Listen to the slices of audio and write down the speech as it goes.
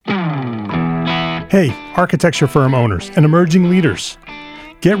Hey, architecture firm owners and emerging leaders.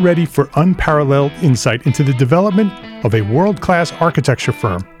 Get ready for unparalleled insight into the development of a world-class architecture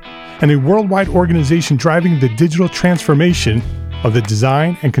firm and a worldwide organization driving the digital transformation of the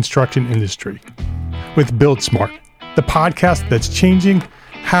design and construction industry. With Build Smart, the podcast that's changing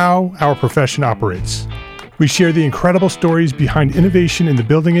how our profession operates. We share the incredible stories behind innovation in the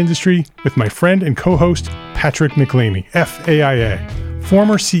building industry with my friend and co-host, Patrick McLamey, FAIA,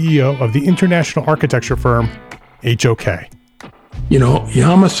 former CEO of the international architecture firm, HOK. You know,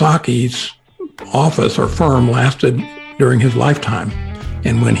 Yamasaki's office or firm lasted during his lifetime.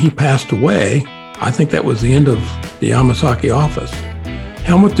 And when he passed away, I think that was the end of the Yamasaki office.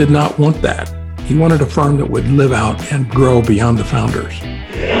 Helmut did not want that. He wanted a firm that would live out and grow beyond the founders.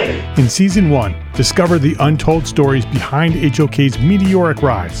 In Season 1, discover the untold stories behind HOK's meteoric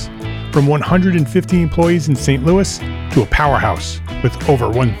rise, from 150 employees in St. Louis to a powerhouse with over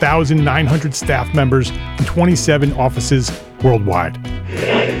 1,900 staff members and 27 offices worldwide.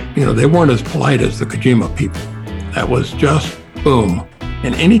 You know, they weren't as polite as the Kojima people. That was just boom.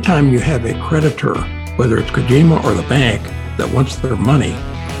 And anytime you have a creditor, whether it's Kojima or the bank, that wants their money,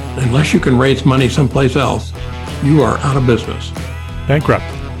 unless you can raise money someplace else, you are out of business. Bankrupt.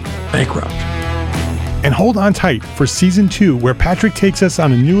 And hold on tight for Season 2, where Patrick takes us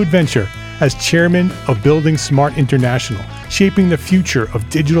on a new adventure as chairman of Building Smart International, shaping the future of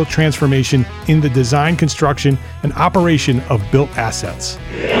digital transformation in the design, construction, and operation of built assets.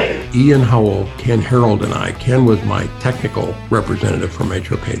 Ian Howell, Ken Harold, and I, Ken was my technical representative from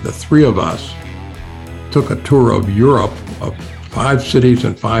HOK. The three of us took a tour of Europe of 5 cities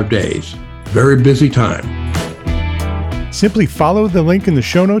in 5 days. Very busy time. Simply follow the link in the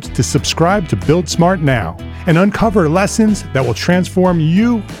show notes to subscribe to Build Smart now and uncover lessons that will transform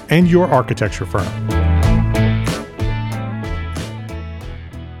you and your architecture firm.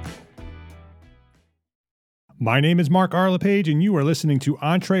 My name is Mark R. LePage, and you are listening to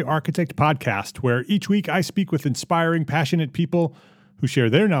Entree Architect Podcast, where each week I speak with inspiring, passionate people who share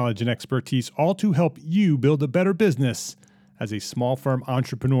their knowledge and expertise, all to help you build a better business as a small firm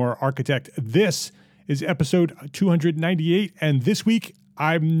entrepreneur architect. This is episode 298, and this week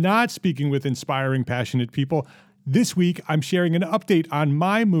I'm not speaking with inspiring, passionate people. This week I'm sharing an update on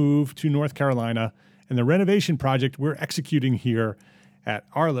my move to North Carolina and the renovation project we're executing here at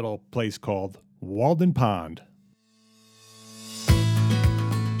our little place called Walden Pond.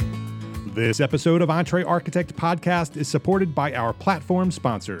 This episode of Entree Architect Podcast is supported by our platform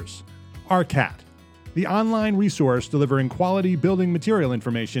sponsors. ARCAT, the online resource delivering quality building material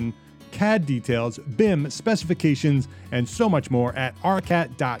information, CAD details, BIM specifications, and so much more at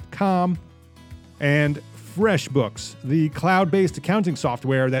arcat.com. And FreshBooks, the cloud-based accounting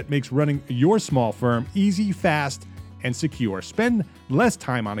software that makes running your small firm easy, fast, and secure. Spend less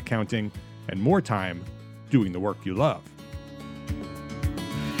time on accounting and more time doing the work you love.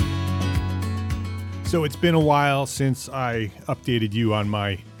 So it's been a while since I updated you on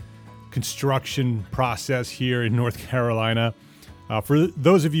my construction process here in North Carolina. For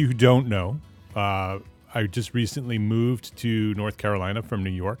those of you who don't know, I just recently moved to North Carolina from New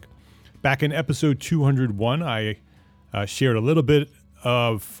York. Back in episode 201, I shared a little bit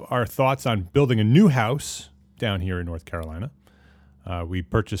of our thoughts on building a new house down here in North Carolina. We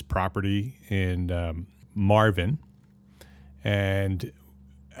purchased property in Marvin, and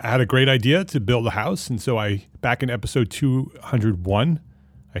I had a great idea to build a house. And so back in episode 201,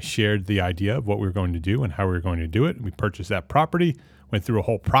 I shared the idea of what we were going to do and how we were going to do it. We purchased that property, went through a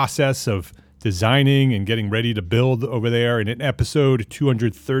whole process of designing and getting ready to build over there. And in episode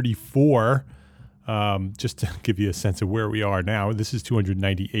 234, just to give you a sense of where we are now, this is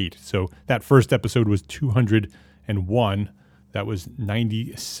 298. So that first episode was 201. That was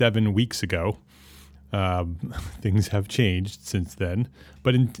 97 weeks ago. Things have changed since then.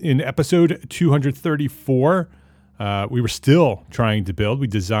 But in episode 234, we were still trying to build. We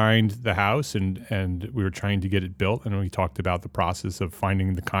designed the house and we were trying to get it built. And we talked about the process of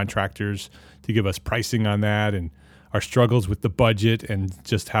finding the contractors to give us pricing on that and our struggles with the budget and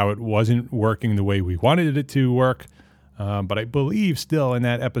just how it wasn't working the way we wanted it to work. But I believe still in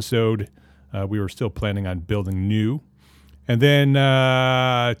that episode, we were still planning on building new. And then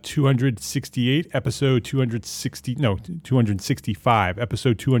 265, episode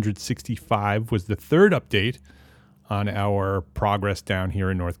 265 was the third update on our progress down here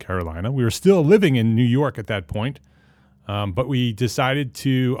in North Carolina. We were still living in New York at that point, but we decided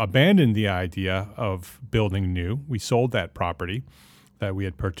to abandon the idea of building new. We sold that property that we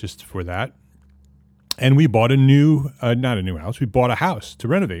had purchased for that, and we bought not a new house, we bought a house to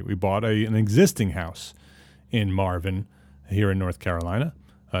renovate. We bought an existing house in Marvin here in North Carolina.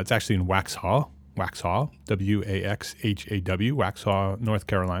 It's actually in Waxhaw, Waxhaw, Waxhaw, Waxhaw, North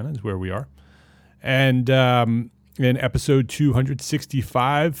Carolina is where we are. And in episode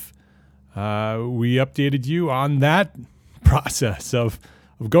 265, we updated you on that process of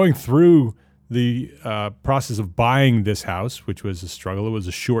going through the process of buying this house, which was a struggle. It was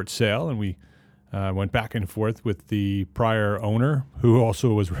a short sale, and we went back and forth with the prior owner, who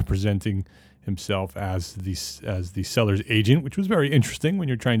also was representing himself as the seller's agent, which was very interesting when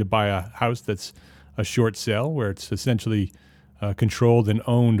you're trying to buy a house that's a short sale, where it's essentially controlled and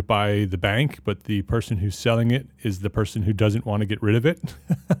owned by the bank, but the person who's selling it is the person who doesn't want to get rid of it.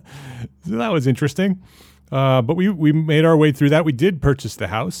 So that was interesting. But we made our way through that. We did purchase the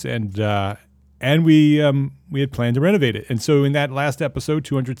house, and we had planned to renovate it. And so in that last episode,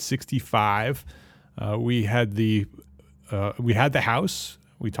 265, we had the house.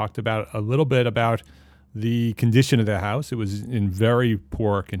 We talked about a little bit about the condition of the house. It was in very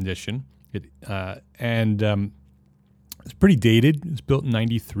poor condition. It was pretty dated. It was built in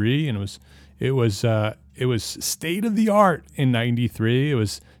 '93, and it was state of the art in '93. It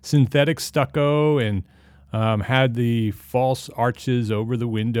was synthetic stucco and had the false arches over the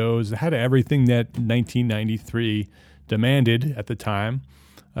windows. It had everything that 1993 demanded at the time.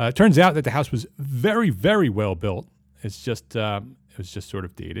 It turns out that the house was very, very well built. It was just sort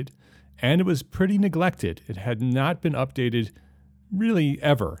of dated, and it was pretty neglected. It had not been updated really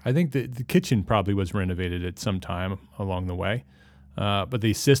ever. I think the kitchen probably was renovated at some time along the way, but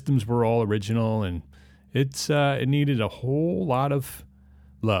the systems were all original, and it needed a whole lot of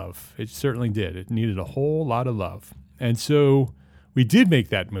love. It certainly did. It needed a whole lot of love. And so we did make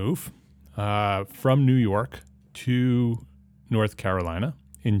that move from New York to North Carolina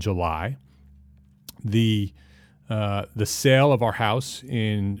in July. The sale of our house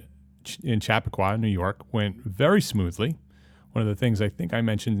in Chappaqua, New York, went very smoothly. One of the things I think I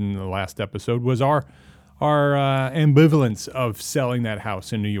mentioned in the last episode was our ambivalence of selling that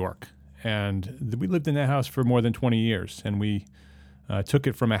house in New York. And we lived in that house for more than 20 years, and we took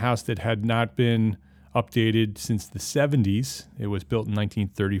it from a house that had not been updated since the 70s. It was built in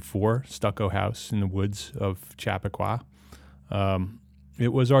 1934, stucco house in the woods of Chappaqua.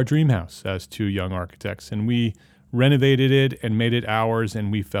 It was our dream house as two young architects, and we renovated it and made it ours,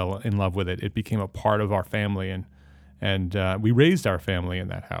 and we fell in love with it. It became a part of our family, and we raised our family in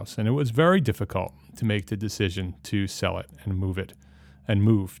that house. And it was very difficult to make the decision to sell it and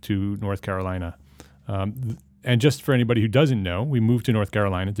move to North Carolina. And just for anybody who doesn't know, we moved to North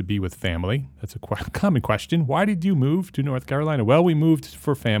Carolina to be with family. That's a common question. Why did you move to North Carolina? Well, we moved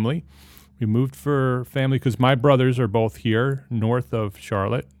for family. We moved for family because my brothers are both here north of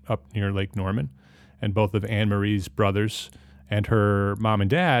Charlotte, up near Lake Norman. And both of Anne Marie's brothers and her mom and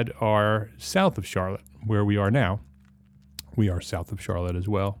dad are south of Charlotte, where we are now. We are south of Charlotte as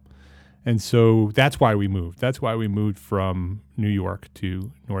well. And so that's why we moved. That's why we moved from New York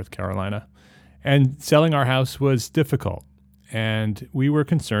to North Carolina. And selling our house was difficult. And we were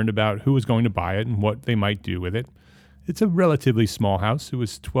concerned about who was going to buy it and what they might do with it. It's a relatively small house. It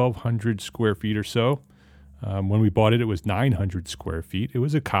was 1,200 square feet or so. When we bought it, it was 900 square feet. It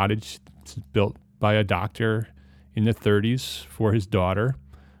was a cottage built by a doctor in the 30s for his daughter.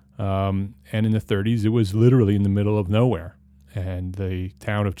 And in the 30s, it was literally in the middle of nowhere. And the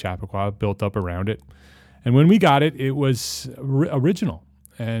town of Chappaqua built up around it. And when we got it, it was original.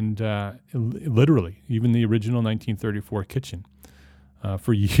 And literally, even the original 1934 kitchen.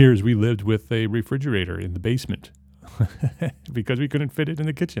 For years, we lived with a refrigerator in the basement because we couldn't fit it in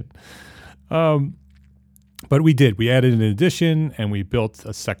the kitchen. But we did. We added an addition, and we built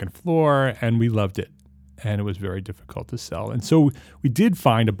a second floor, and we loved it. And it was very difficult to sell. And so we did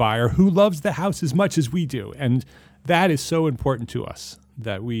find a buyer who loves the house as much as we do. And that is so important to us,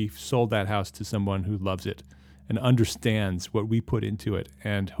 that we sold that house to someone who loves it and understands what we put into it.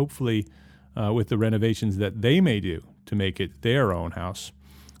 And hopefully, with the renovations that they may do to make it their own house,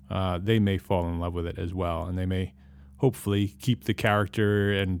 they may fall in love with it as well. And they may hopefully keep the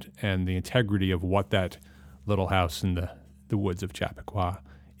character and the integrity of what that little house in the woods of Chappaqua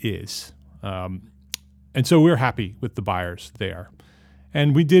is. And so we're happy with the buyers there.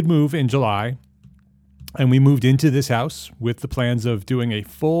 And we did move in July, and we moved into this house with the plans of doing a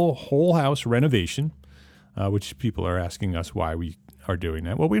full whole house renovation, which people are asking us why we are doing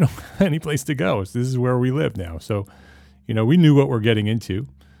that. Well, we don't have any place to go. So this is where we live now. So, we knew what we're getting into.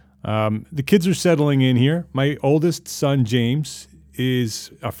 The kids are settling in here. My oldest son, James,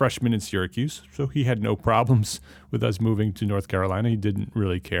 is a freshman in Syracuse, so he had no problems with us moving to North Carolina. He didn't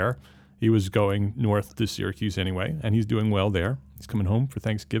really care. He was going north to Syracuse anyway, and he's doing well there. He's coming home for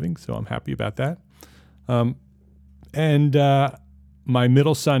Thanksgiving, so I'm happy about that. And my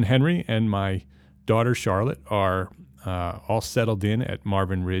middle son, Henry, and my daughter, Charlotte, are all settled in at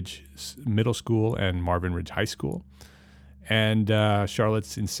Marvin Ridge Middle School and Marvin Ridge High School. And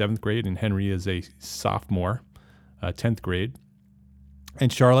Charlotte's in 7th grade, and Henry is a sophomore, 10th grade.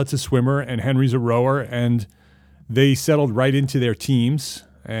 And Charlotte's a swimmer, and Henry's a rower, and they settled right into their teams.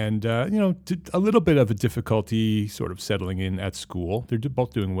 And, a little bit of a difficulty sort of settling in at school. They're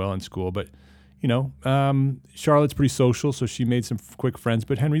both doing well in school, but, Charlotte's pretty social, so she made some quick friends.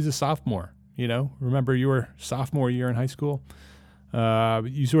 But Henry's a sophomore, Remember you were sophomore year in high school?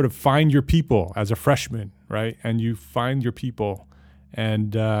 You sort of find your people as a freshman, right? And you find your people.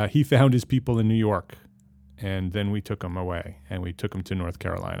 And he found his people in New York. And then we took him away, and we took him to North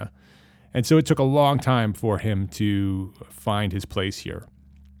Carolina. And so it took a long time for him to find his place here.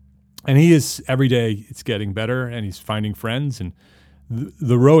 And he is, every day, it's getting better, and he's finding friends. And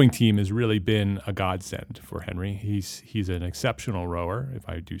the rowing team has really been a godsend for Henry. He's an exceptional rower, if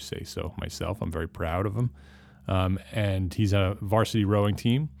I do say so myself. I'm very proud of him. And he's a varsity rowing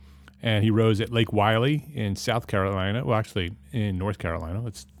team. And he rows at Lake Wiley in South Carolina. Well, actually, in North Carolina.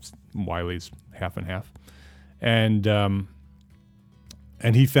 Wiley's half and half. And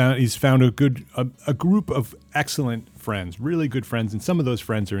he's found a group of excellent friends, really good friends, and some of those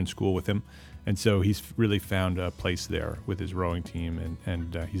friends are in school with him, and so he's really found a place there with his rowing team,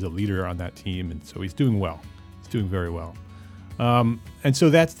 and he's a leader on that team, and so he's doing well. He's doing very well, and so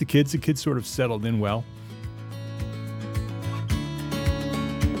that's the kids. The kids sort of settled in well.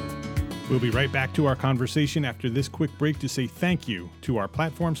 We'll be right back to our conversation after this quick break to say thank you to our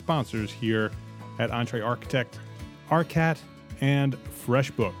platform sponsors here at EntreArchitect, ARCAT, and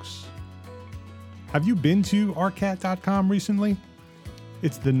FreshBooks. Have you been to arcat.com recently?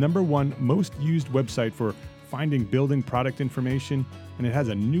 It's the #1 most used website for finding building product information, and it has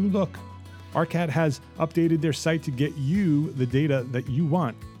a new look. ARCAT has updated their site to get you the data that you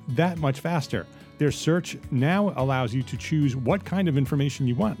want that much faster. Their search now allows you to choose what kind of information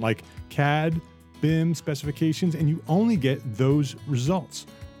you want, like CAD, BIM specifications, and you only get those results.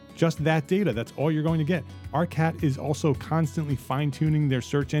 Just that data, that's all you're going to get. ARCAT is also constantly fine-tuning their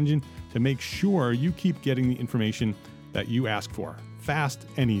search engine to make sure you keep getting the information that you ask for, fast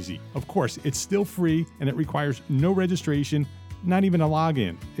and easy. Of course, it's still free and it requires no registration, not even a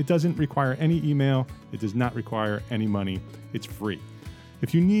login. It doesn't require any email. It does not require any money. It's free.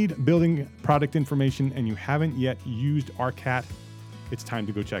 If you need building product information and you haven't yet used ARCAT, it's time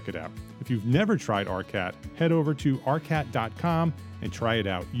to go check it out. If you've never tried ARCAT, head over to arcat.com and try it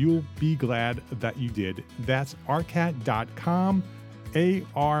out. You'll be glad that you did. That's arcat.com,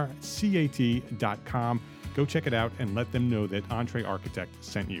 ARCAT.com. Go check it out and let them know that EntreArchitect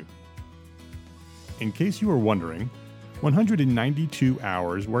sent you. In case you were wondering, 192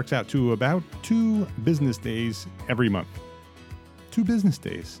 hours works out to about 2 business days every month. 2 business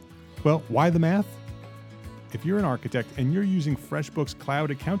days. Well, why the math? If you're an architect and you're using FreshBooks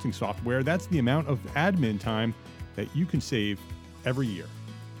cloud accounting software, that's the amount of admin time that you can save every year.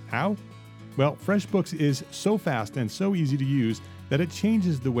 How? Well, FreshBooks is so fast and so easy to use that it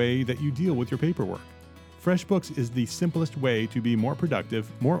changes the way that you deal with your paperwork. FreshBooks is the simplest way to be more productive,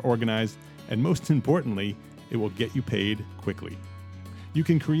 more organized, and most importantly, it will get you paid quickly. You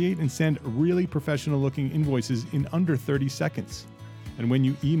can create and send really professional-looking invoices in under 30 seconds. And when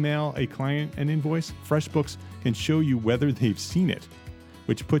you email a client an invoice, FreshBooks can show you whether they've seen it,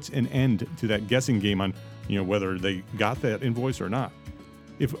 which puts an end to that guessing game on, whether they got that invoice or not.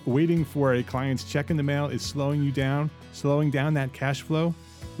 If waiting for a client's check in the mail is slowing down that cash flow,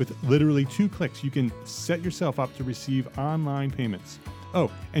 with literally 2 clicks, you can set yourself up to receive online payments.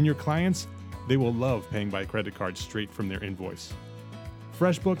 Oh, and your clients, they will love paying by credit card straight from their invoice.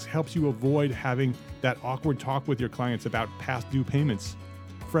 FreshBooks helps you avoid having that awkward talk with your clients about past due payments.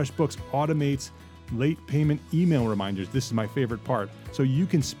 FreshBooks automates late payment email reminders. This is my favorite part. So you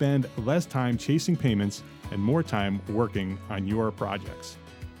can spend less time chasing payments and more time working on your projects.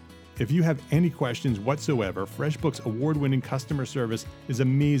 If you have any questions whatsoever, FreshBooks award-winning customer service is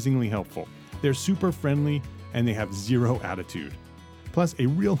amazingly helpful. They're super friendly and they have zero attitude. Plus, a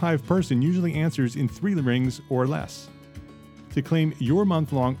real live person usually answers in 3 rings or less. To claim your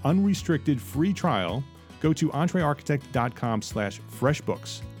month-long unrestricted free trial, go to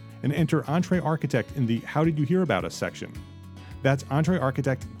entrearchitect.com/freshbooks and enter EntreArchitect in the How Did You Hear About Us section. That's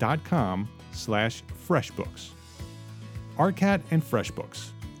entrearchitect.com/freshbooks. ARCAT and FreshBooks.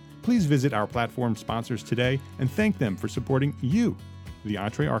 Please visit our platform sponsors today and thank them for supporting you, the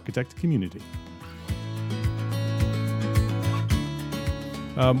EntreArchitect community.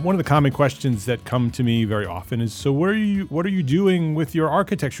 One of the common questions that come to me very often is, so what are you doing with your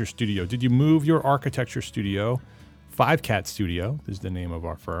architecture studio? Did you move your architecture studio, 5CAT Studio is the name of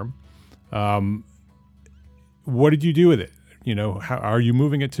our firm, what did you do with it? How are you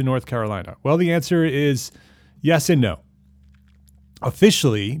moving it to North Carolina? Well, the answer is yes and no.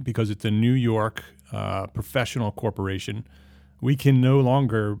 Officially, because it's a New York professional corporation, we can no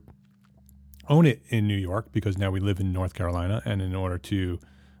longer own it in New York because now we live in North Carolina, and in order to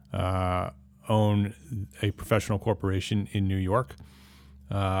own a professional corporation in New York,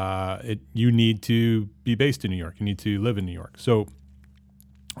 you need to be based in New York. You need to live in New York. So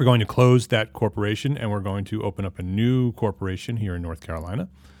we're going to close that corporation, and we're going to open up a new corporation here in North Carolina.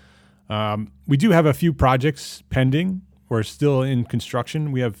 We do have a few projects pending. We're still in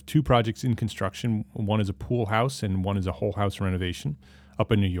construction. We have 2 projects in construction. One is a pool house, and one is a whole house renovation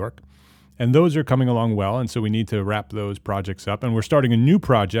up in New York. And those are coming along well, and so we need to wrap those projects up. And we're starting a new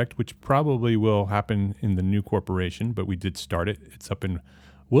project, which probably will happen in the new corporation, but we did start it. It's up in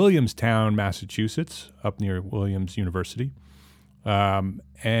Williamstown, Massachusetts, up near Williams University,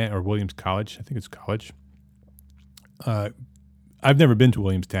 or Williams College. I think it's college. I've never been to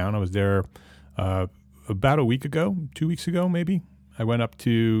Williamstown. I was there about a week ago, 2 weeks ago maybe. I went up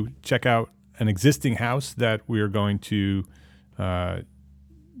to check out an existing house that we are going to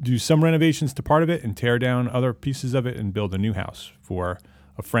do some renovations to part of it and tear down other pieces of it and build a new house for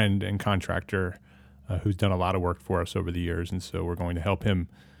a friend and contractor who's done a lot of work for us over the years. And so we're going to help him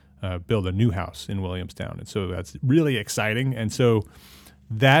build a new house in Williamstown. And so that's really exciting. And so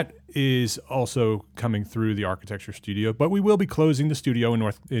that is also coming through the architecture studio. But we will be closing the studio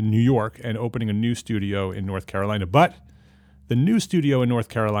in New York and opening a new studio in North Carolina. But the new studio in North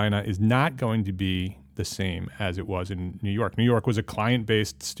Carolina is not going to be the same as it was in New York. New York was a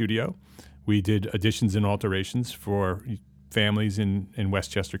client-based studio. We did additions and alterations for families in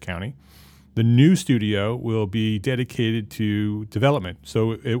Westchester County. The new studio will be dedicated to development.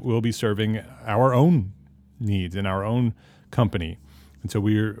 So it will be serving our own needs and our own company. And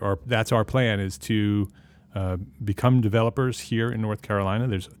so that's our plan, is to become developers here in North Carolina.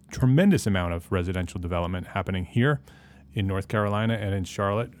 There's a tremendous amount of residential development happening here in North Carolina and in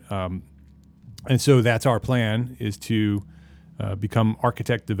Charlotte. And so that's our plan, is to become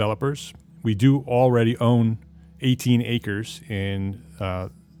architect developers. We do already own 18 acres in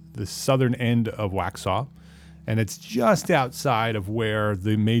the southern end of Waxhaw, and it's just outside of where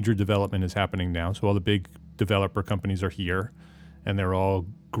the major development is happening now. So all the big developer companies are here, and they're all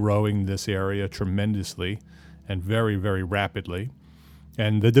growing this area tremendously and very, very rapidly.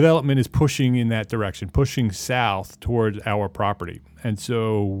 And the development is pushing in that direction, pushing south toward our property. And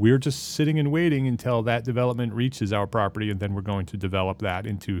so we're just sitting and waiting until that development reaches our property, and then we're going to develop that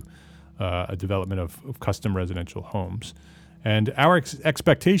into a development of custom residential homes. And our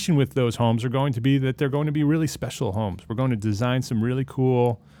expectation with those homes are going to be that they're going to be really special homes. We're going to design some really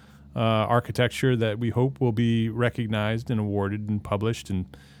cool architecture that we hope will be recognized and awarded and published. And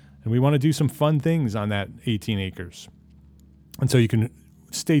we want to do some fun things on that 18 acres. And so you can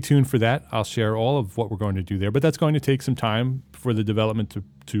stay tuned for that. I'll share all of what we're going to do there. But that's going to take some time for the development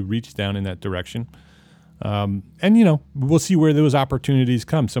to reach down in that direction. And, we'll see where those opportunities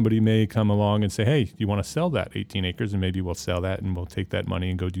come. Somebody may come along and say, hey, do you want to sell that 18 acres? And maybe we'll sell that and we'll take that money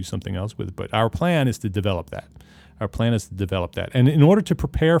and go do something else with it. But our plan is to develop that. And in order to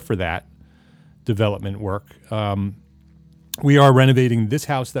prepare for that development work, we are renovating this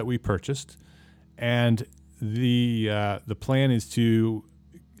house that we purchased. And the plan is to,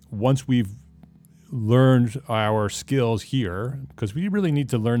 once we've learned our skills here, because we really need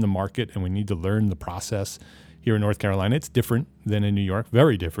to learn the market and we need to learn the process here in North Carolina. It's different than in New York,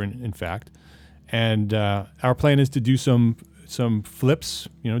 very different, in fact. And our plan is to do some flips,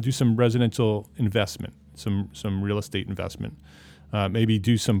 do some residential investment, some real estate investment. Maybe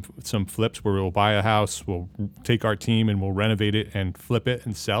do some flips where we'll buy a house, we'll take our team and we'll renovate it and flip it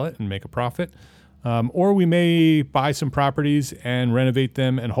and sell it and make a profit. Or we may buy some properties and renovate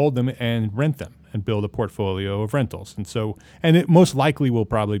them and hold them and rent them and build a portfolio of rentals. And it most likely will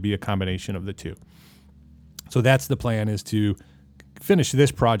probably be a combination of the two. So that's the plan, is to finish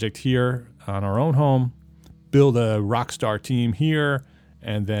this project here on our own home, build a rock star team here,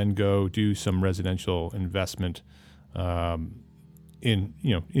 and then go do some residential investment in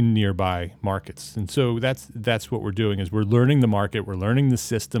nearby markets. And so that's what we're doing, is we're learning the market, we're learning the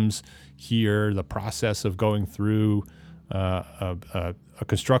systems here, the process of going through a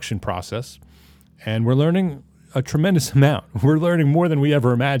construction process, and we're learning a tremendous amount. We're learning more than we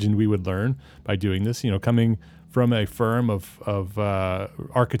ever imagined we would learn by doing this. Coming from a firm of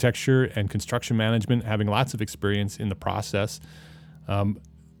architecture and construction management, having lots of experience in the process,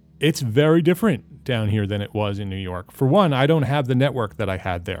 it's very different down here than it was in New York. For one, I don't have the network that I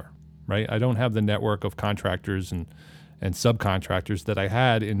had there, right? I don't have the network of contractors and subcontractors that I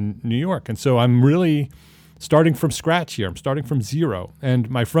had in New York. And so I'm really starting from scratch here. I'm starting from zero. And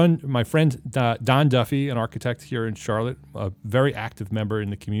my friend Don Duffy, an architect here in Charlotte, a very active member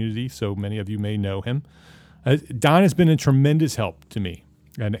in the community, so many of you may know him. Don has been a tremendous help to me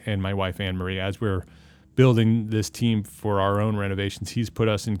and my wife, Anne Marie, as we're building this team for our own renovations. He's put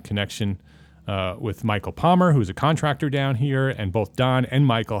us in connection with Michael Palmer, who's a contractor down here, and both Don and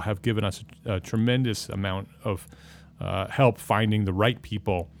Michael have given us a tremendous amount of help finding the right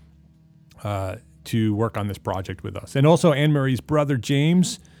people to work on this project with us. And also Anne Marie's brother,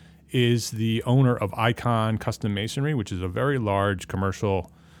 James, is the owner of Icon Custom Masonry, which is a very large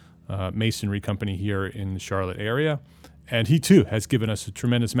commercial masonry company here in the Charlotte area. And he, too, has given us a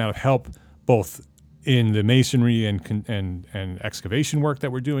tremendous amount of help, both in the masonry and excavation work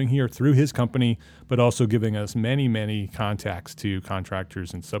that we're doing here through his company, but also giving us many, many contacts to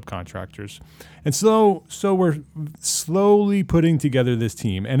contractors and subcontractors. And so we're slowly putting together this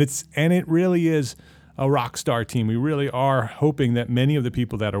team, and it really is a rock star team. We really are hoping that many of the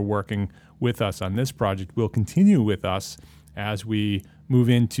people that are working with us on this project will continue with us as we move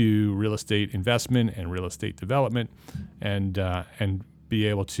into real estate investment and real estate development, and be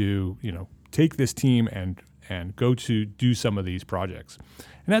able to, take this team and go to do some of these projects.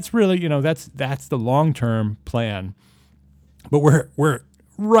 And that's really, that's the long-term plan. But we're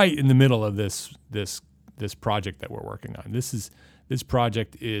right in the middle of this project that we're working on. This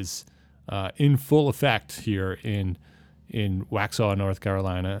project is in full effect here in Waxhaw, North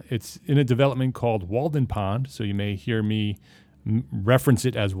Carolina. It's in a development called Walden Pond, so you may hear me reference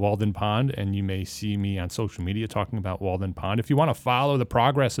it as Walden Pond, and you may see me on social media talking about Walden Pond. If you want to follow the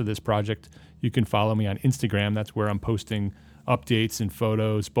progress of this project, you can follow me on Instagram. That's where I'm posting updates and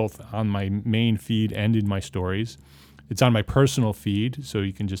photos, both on my main feed and in my stories. It's on my personal feed, so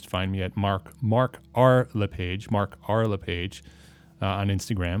you can just find me at Mark R. LePage on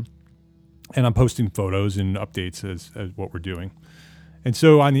Instagram. And I'm posting photos and updates as what we're doing. And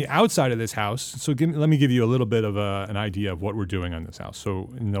so on the outside of this house, let me give you a little bit of an idea of what we're doing on this house.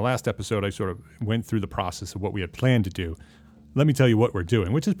 So in the last episode, I sort of went through the process of what we had planned to do. Let me tell you what we're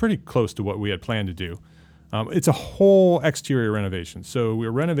doing, which is pretty close to what we had planned to do. It's a whole exterior renovation. So we're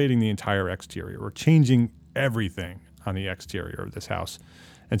renovating the entire exterior. We're changing everything on the exterior of this house.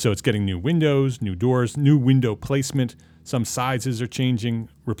 And so it's getting new windows, new doors, new window placement. Some sizes are changing,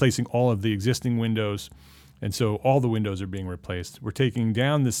 replacing all of the existing windows. And so all the windows are being replaced. We're taking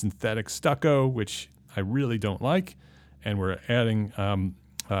down the synthetic stucco, which I really don't like, and we're adding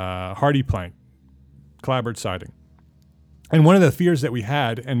hardy plank, clapboard siding. And one of the fears that we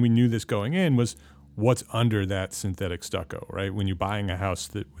had, and we knew this going in, was what's under that synthetic stucco, right? When you're buying a house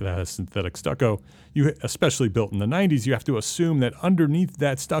that has synthetic stucco, especially built in the 90s, you have to assume that underneath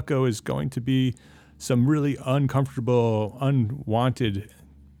that stucco is going to be some really uncomfortable, unwanted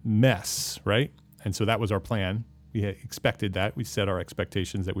mess, right? And so that was our plan. We had expected that. We set our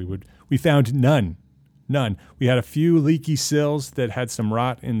expectations that we would. We found none. We had a few leaky sills that had some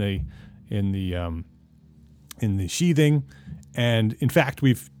rot in the sheathing, and in fact,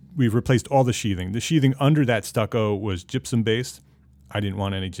 we've replaced all the sheathing. The sheathing under that stucco was gypsum based. I didn't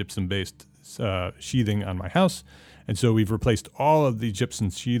want any gypsum based sheathing on my house, and so we've replaced all of the gypsum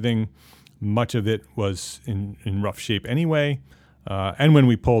sheathing. Much of it was in rough shape anyway. And when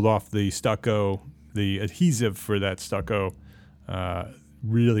we pulled off the stucco, the adhesive for that stucco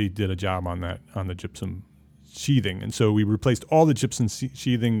really did a job on the gypsum sheathing. And so we replaced all the gypsum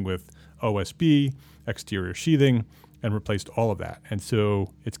sheathing with OSB, exterior sheathing, and replaced all of that. And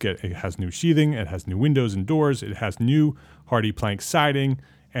so it has new sheathing, it has new windows and doors, it has new hardy plank siding,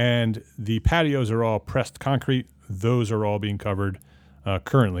 and the patios are all pressed concrete. Those are all being covered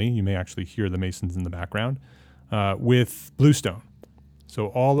currently. You may actually hear the masons in the background with bluestone. So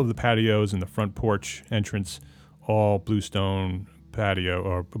all of the patios and the front porch entrance, all bluestone patio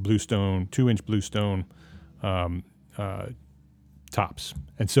or bluestone, 2-inch bluestone tops.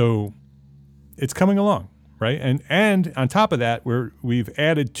 And so it's coming along, right? And on top of that, we've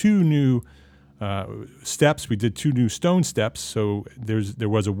added 2 new steps. We did 2 new stone steps. So there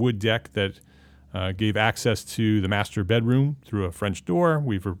was a wood deck that gave access to the master bedroom through a French door.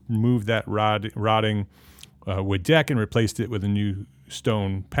 We've removed that rotting wood deck and replaced it with a new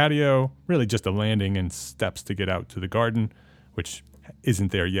stone patio, really just a landing and steps to get out to the garden, which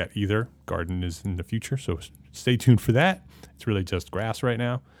isn't there yet either. Garden is in the future, so stay tuned for that. It's really just grass right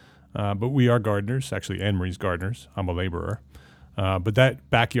now. But we are gardeners, actually Anne Marie's gardeners. I'm a laborer. But that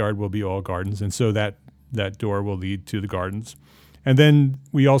backyard will be all gardens, and so that door will lead to the gardens. And then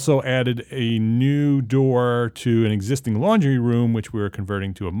we also added a new door to an existing laundry room, which we were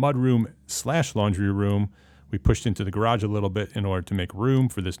converting to a mud room / laundry room, We pushed into the garage a little bit in order to make room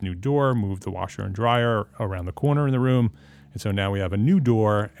for this new door, moved the washer and dryer around the corner in the room. And so now we have a new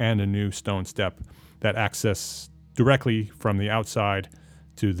door and a new stone step that access directly from the outside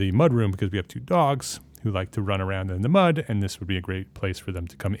to the mudroom, because we have 2 dogs who like to run around in the mud, and this would be a great place for them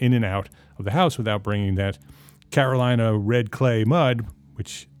to come in and out of the house without bringing that Carolina red clay mud,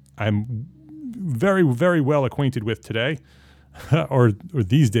 which I'm very, very well acquainted with today, or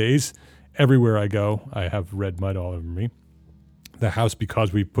these days. Everywhere I go, I have red mud all over me. The house,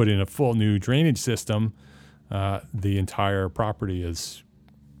 because we put in a full new drainage system, the entire property is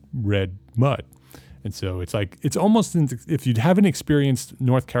red mud. And so it's almost, if you haven't experienced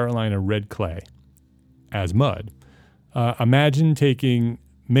North Carolina red clay as mud, imagine taking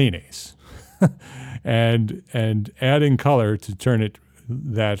mayonnaise and adding color to turn it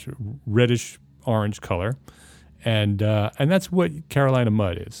that reddish orange color, and that's what Carolina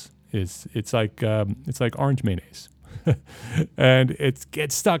mud is. It's like orange mayonnaise, and it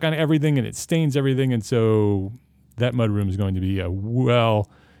gets stuck on everything and it stains everything, and so that mudroom is going to be a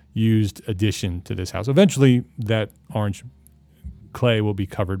well-used addition to this house. Eventually, that orange clay will be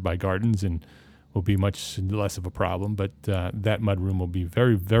covered by gardens and will be much less of a problem, but that mudroom will be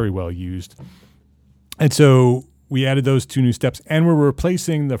very, very well used. And so we added those 2 new steps, and we're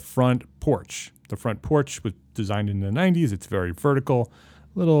replacing the front porch. The front porch was designed in the 90s. It's very vertical.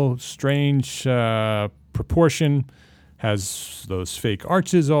 Little strange proportion, has those fake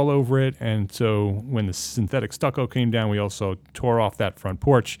arches all over it. And so when the synthetic stucco came down, we also tore off that front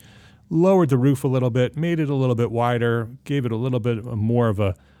porch, lowered the roof a little bit, made it a little bit wider, gave it a little bit more of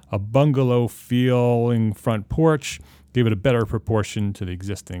a bungalow feeling front porch, gave it a better proportion to the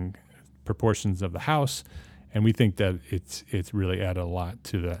existing proportions of the house. And we think that it's really added a lot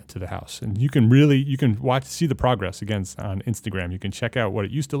to the house. And you can see the progress again on Instagram. You can check out what it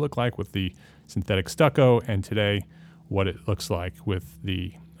used to look like with the synthetic stucco, and today what it looks like with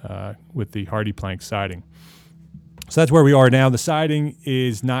the Hardy plank siding. So that's where we are now. The siding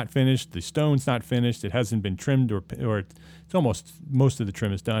is not finished. The stone's not finished. It hasn't been trimmed, or it's almost, most of the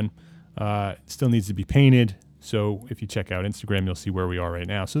trim is done. It still needs to be painted. So if you check out Instagram, you'll see where we are right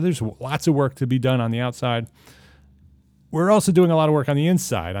now. So there's lots of work to be done on the outside. We're also doing a lot of work on the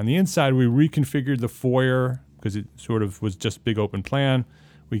inside. On the inside, we reconfigured the foyer because it sort of was just big open plan.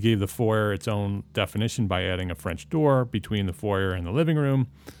 We gave the foyer its own definition by adding a French door between the foyer and the living room.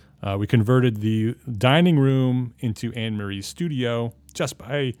 We converted the dining room into Anne Marie's studio just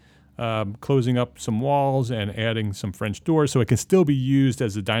by closing up some walls and adding some French doors, so it can still be used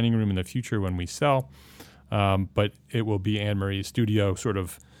as a dining room in the future when we sell. But it will be Anne Marie's studio, sort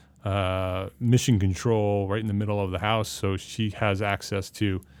of mission control right in the middle of the house, so she has access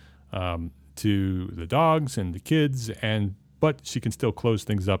to the dogs and the kids, but she can still close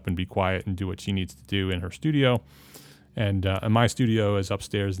things up and be quiet and do what she needs to do in her studio. And my studio is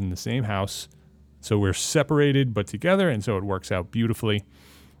upstairs in the same house, so we're separated but together, and so it works out beautifully.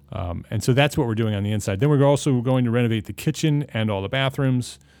 And so that's what we're doing on the inside. Then we're also going to renovate the kitchen and all the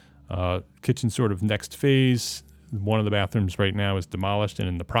bathrooms. Kitchen sort of next phase. One of the bathrooms right now is demolished and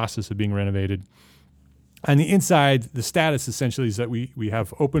in the process of being renovated. On the inside, the status essentially is that we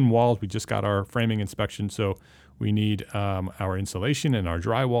have open walls. We just got our framing inspection, so we need our insulation and our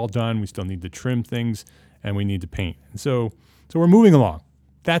drywall done. We still need to trim things, and we need to paint. And so we're moving along.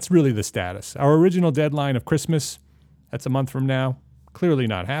 That's really the status. Our original deadline of Christmas, that's a month from now, clearly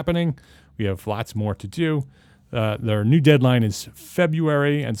not happening. We have lots more to do. Their new deadline is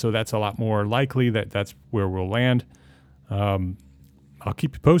February, and so that's a lot more likely that's where we'll land. I'll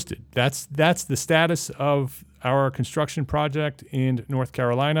keep you posted. That's the status of our construction project in North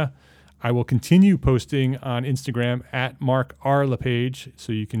Carolina. I will continue posting on Instagram at Mark R. LePage,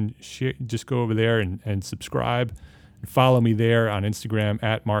 so you can just go over there and subscribe and follow me there on Instagram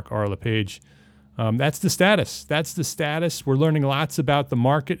at Mark R. LePage. That's the status. We're learning lots about the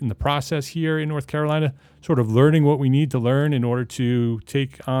market and the process here in North Carolina, sort of learning what we need to learn in order to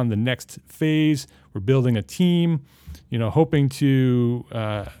take on the next phase. We're building a team, hoping to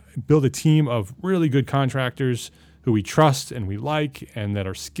build a team of really good contractors who we trust and we like and that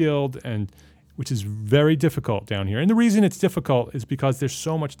are skilled, and which is very difficult down here. And the reason it's difficult is because there's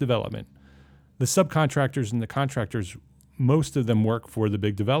so much development. The subcontractors and the contractors, most of them work for the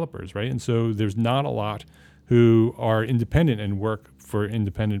big developers, right? And so there's not a lot who are independent and work for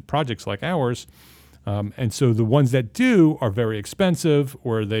independent projects like ours. And so the ones that do are very expensive,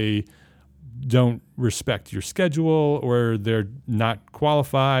 or they don't respect your schedule, or they're not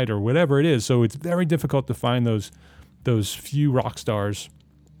qualified, or whatever it is. So it's very difficult to find those few rock stars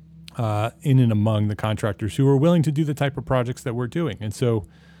in and among the contractors who are willing to do the type of projects that we're doing. And so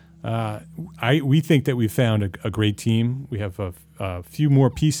We think that we've found a great team. We have a few more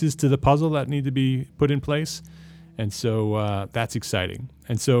pieces to the puzzle that need to be put in place. And so that's exciting.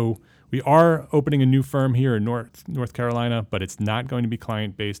 And so we are opening a new firm here in North Carolina, but it's not going to be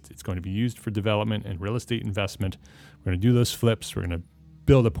client-based. It's going to be used for development and real estate investment. We're going to do those flips. We're going to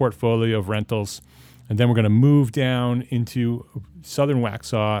build a portfolio of rentals. And then we're going to move down into southern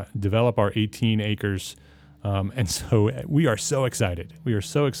Waxhaw, develop our 18 acres. And so we are so excited. We are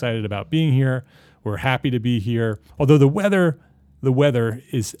so excited about being here. We're happy to be here. Although the weather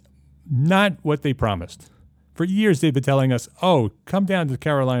is not what they promised. For years, they've been telling us, "Oh, come down to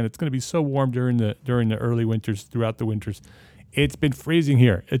Carolina. It's going to be so warm during the early winters, throughout the winters." It's been freezing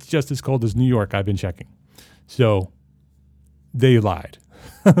here. It's just as cold as New York. I've been checking. So they lied.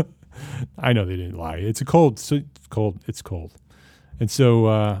 I know they didn't lie. It's cold. So it's cold. It's cold. And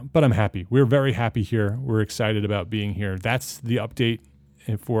so, but I'm happy. We're very happy here. We're excited about being here. That's the update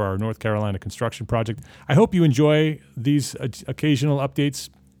for our North Carolina construction project. I hope you enjoy these occasional updates,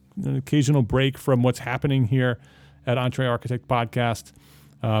 an occasional break from what's happening here at Entre Architect Podcast.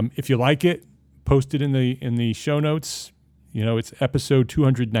 If you like it, post it in the show notes. You know, it's episode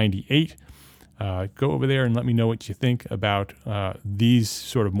 298. Go over there and let me know what you think about these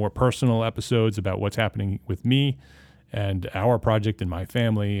sort of more personal episodes about what's happening with me and our project and my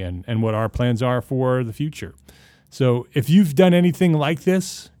family and what our plans are for the future. So if you've done anything like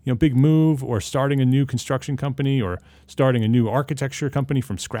this, big move or starting a new construction company or starting a new architecture company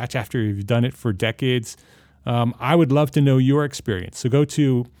from scratch after you've done it for decades, I would love to know your experience. So go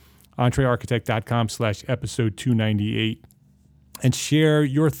to entrearchitect.com/episode 298 and share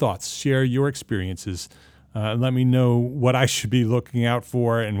your thoughts, share your experiences. Let me know what I should be looking out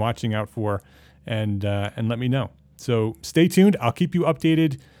for and watching out for, and let me know. So stay tuned. I'll keep you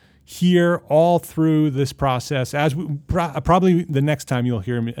updated here all through this process. As probably the next time you'll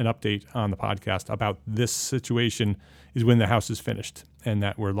hear an update on the podcast about this situation is when the house is finished and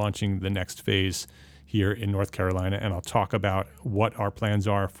that we're launching the next phase here in North Carolina. And I'll talk about what our plans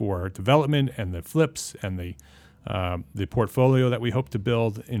are for development and the flips and the portfolio that we hope to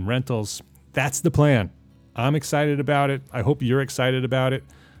build in rentals. That's the plan. I'm excited about it. I hope you're excited about it.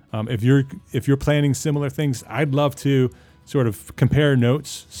 If you're planning similar things, I'd love to sort of compare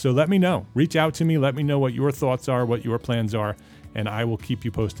notes. So let me know. Reach out to me. Let me know what your thoughts are, what your plans are, and I will keep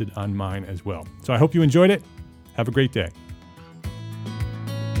you posted on mine as well. So I hope you enjoyed it. Have a great day.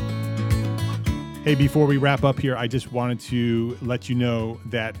 Hey, before we wrap up here, I just wanted to let you know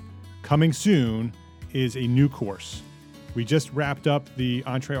that coming soon is a new course. We just wrapped up the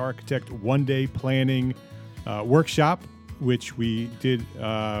Entre Architect one-day planning workshop, which we did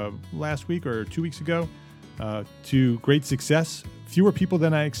last week or 2 weeks ago to great success. Fewer people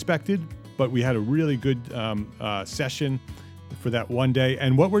than I expected, but we had a really good session for that one day.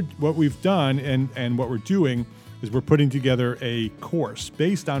 And what we've done and what we're doing is we're putting together a course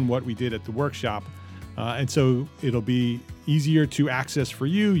based on what we did at the workshop. And so it'll be easier to access for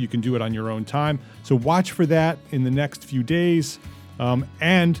you. You can do it on your own time. So watch for that in the next few days.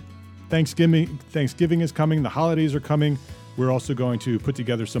 And Thanksgiving is coming. The holidays are coming. We're also going to put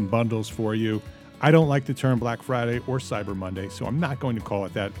together some bundles for you. I don't like the term Black Friday or Cyber Monday, so I'm not going to call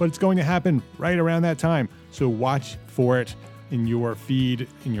it that, but it's going to happen right around that time. So watch for it in your feed,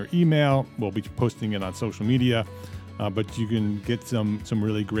 in your email. We'll be posting it on social media, but you can get some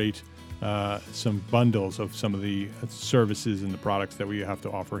really great some bundles of some of the services and the products that we have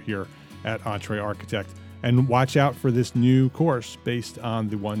to offer here at Entre Architect. And watch out for this new course based on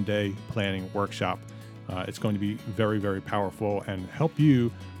the one-day planning workshop. It's going to be very, very powerful and help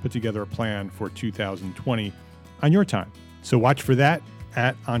you put together a plan for 2020 on your time. So watch for that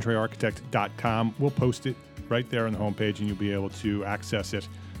at entrearchitect.com. We'll post it right there on the homepage, and you'll be able to access it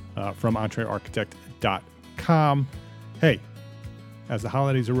from entrearchitect.com. Hey, as the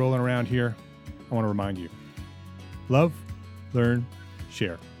holidays are rolling around here, I want to remind you, love, learn,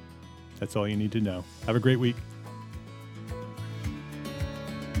 share. That's all you need to know. Have a great week.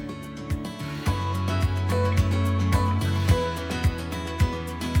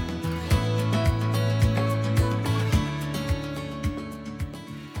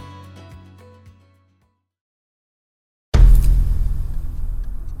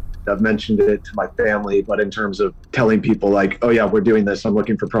 I've mentioned it to my family, but in terms of telling people like, oh yeah, we're doing this, I'm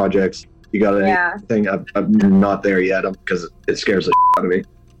looking for projects, you got anything? I'm not there yet because it scares the shit out of me.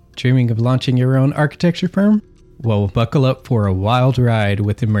 Dreaming of launching your own architecture firm? Well, buckle up for a wild ride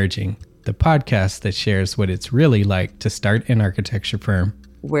with Emerging, the podcast that shares what it's really like to start an architecture firm.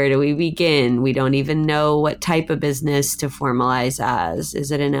 where do we begin? We don't even know what type of business to formalize as.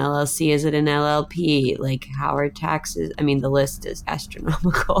 Is it an LLC? Is it an LLP? Like, how are taxes? I mean, the list is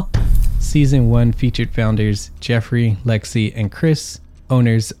astronomical. Season 1 featured founders Jeffrey, Lexi, and Chris,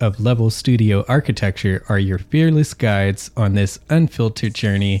 owners of Level Studio Architecture, are your fearless guides on this unfiltered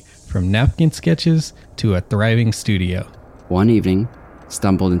journey from napkin sketches to a thriving studio. One evening,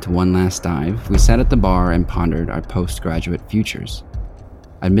 stumbled into one last dive, we sat at the bar and pondered our postgraduate futures.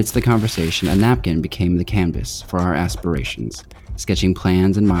 Amidst the conversation, a napkin became the canvas for our aspirations, sketching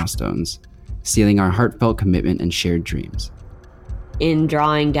plans and milestones, sealing our heartfelt commitment and shared dreams. In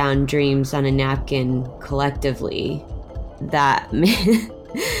drawing down dreams on a napkin collectively, that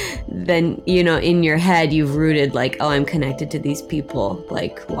then, you know, in your head, you've rooted like, oh, I'm connected to these people,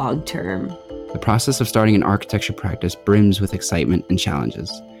 like long term. The process of starting an architecture practice brims with excitement and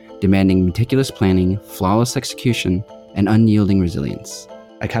challenges, demanding meticulous planning, flawless execution, and unyielding resilience.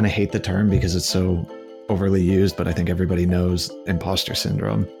 I kind of hate the term because it's so overly used, but I think everybody knows imposter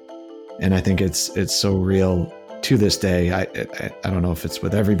syndrome. And I think it's so real to this day. I don't know if it's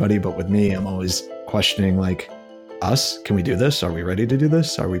with everybody, but with me, I'm always questioning, like, us? Can we do this? Are we ready to do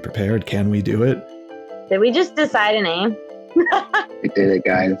this? Are we prepared? Can we do it? Did we just decide a name? We did it,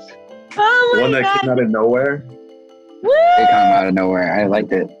 guys. Oh my One that came out of nowhere. Woo! It came out of nowhere. I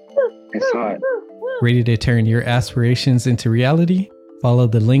liked it. I saw it. Ready to turn your aspirations into reality? Follow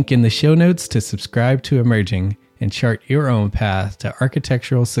the link in the show notes to subscribe to Emerging and chart your own path to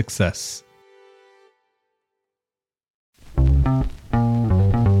architectural success.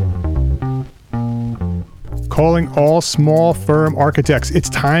 Calling all small firm architects. It's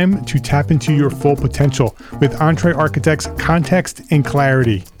time to tap into your full potential with Entre Architects Context and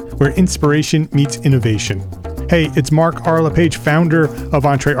Clarity, where inspiration meets innovation. Hey, it's Mark R. LePage, founder of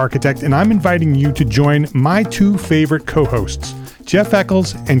Entre Architect, and I'm inviting you to join my two favorite co-hosts, Jeff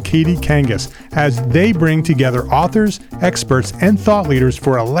Eccles and Katie Kangas, as they bring together authors, experts, and thought leaders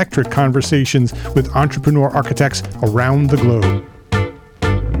for electric conversations with entrepreneur architects around the globe.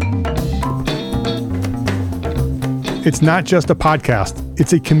 It's not just a podcast,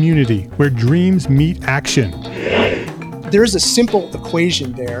 it's a community where dreams meet action. There's a simple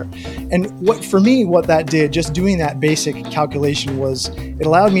equation there. And what that did, just doing that basic calculation, was it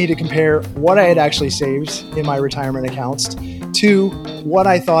allowed me to compare what I had actually saved in my retirement accounts to what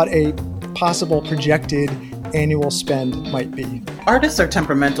I thought a possible projected annual spend might be. Artists are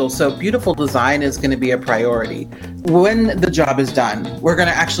temperamental, so beautiful design is going to be a priority. When the job is done, we're going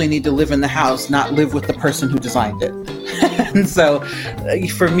to actually need to live in the house, not live with the person who designed it. And so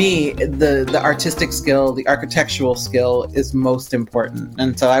for me, the artistic skill, the architectural skill is most important.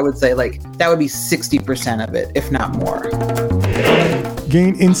 And so I would say that would be 60% of it, if not more.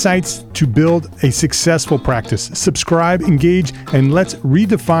 Gain insights to build a successful practice. Subscribe, engage, and let's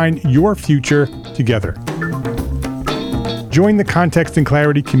redefine your future together. Join the Context and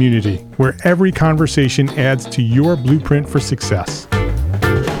Clarity community, where every conversation adds to your blueprint for success.